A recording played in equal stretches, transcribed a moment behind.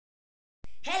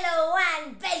Hello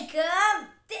and welcome.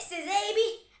 This is AB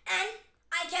and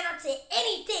I cannot say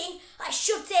anything. I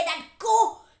should say that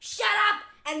go, shut up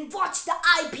and watch the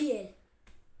IPL.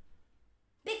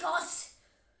 Because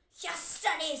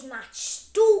yesterday's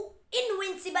match, two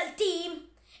invincible team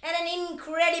and an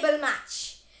incredible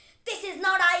match. This is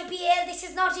not IPL, this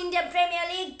is not Indian Premier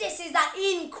League, this is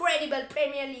the incredible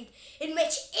Premier League in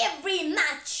which every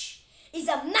match is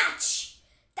a match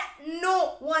that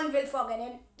no one will forget.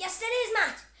 And yesterday's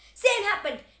match, same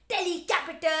happened. Delhi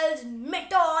Capitals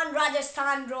met on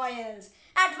Rajasthan Royals.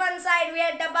 At one side we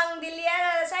had Dabang Delhi and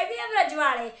on the other side we have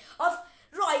Rajwade of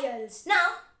Royals. Now,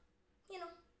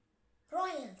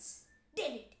 Royals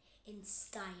did it in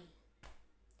style.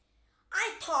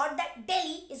 I thought that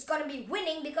Delhi is going to be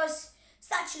winning because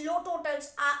such low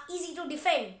totals are easy to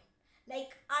defend.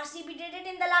 Like RCB did it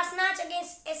in the last match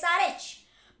against SRH.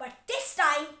 But this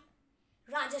time,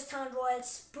 Rajasthan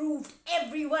Royals proved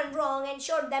everyone wrong and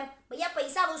showed them, भैया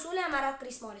पैसा वसूल है हमारा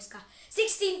Chris Morris का.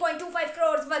 16.25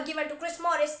 crores were given to Chris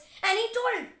Morris and he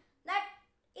told that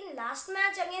in last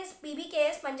match against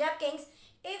PBKS, Punjab Kings,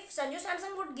 if Sanju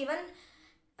Samson would given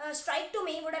strike to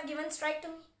me,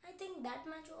 I think that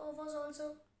match was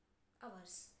also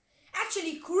ours.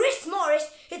 Actually, Chris Morris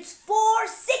hits 4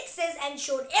 sixes and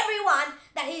showed everyone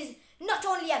that he's not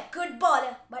only a good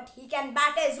bowler, but he can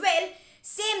bat as well.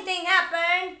 Same thing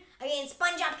happened against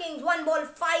Punjab Kings. 1 ball,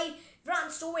 5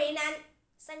 runs to win and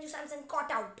Sanju Samson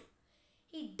caught out.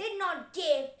 He did not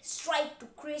give strike to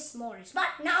Chris Morris.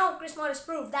 But now Chris Morris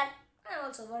proved that I'm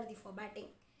also worthy for batting.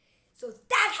 So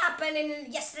that happened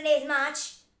in yesterday's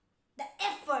match. The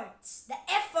efforts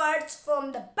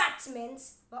from the batsmen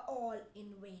were all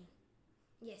in vain.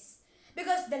 Yes,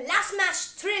 because the last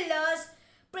match thrillers,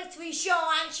 Prithvi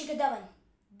Shaw and Shikhar Dhawan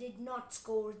did not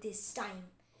score this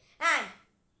time. And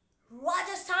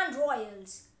Rajasthan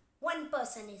Royals, one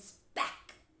person is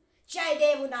back.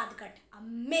 Jaydev Unadkat.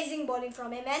 Amazing bowling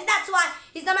from him and that's why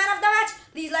he's the man of the match.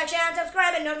 Please like, share and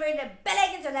subscribe and don't forget the bell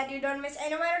icon so that you don't miss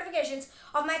any of my notifications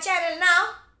of my channel.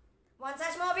 Now, want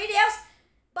such more videos?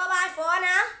 Bye-bye for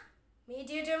now. Meet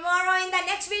you tomorrow in the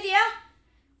next video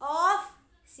of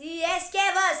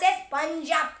CSK versus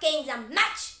Punjab Kings, a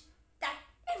match that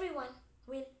everyone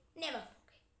will never forget.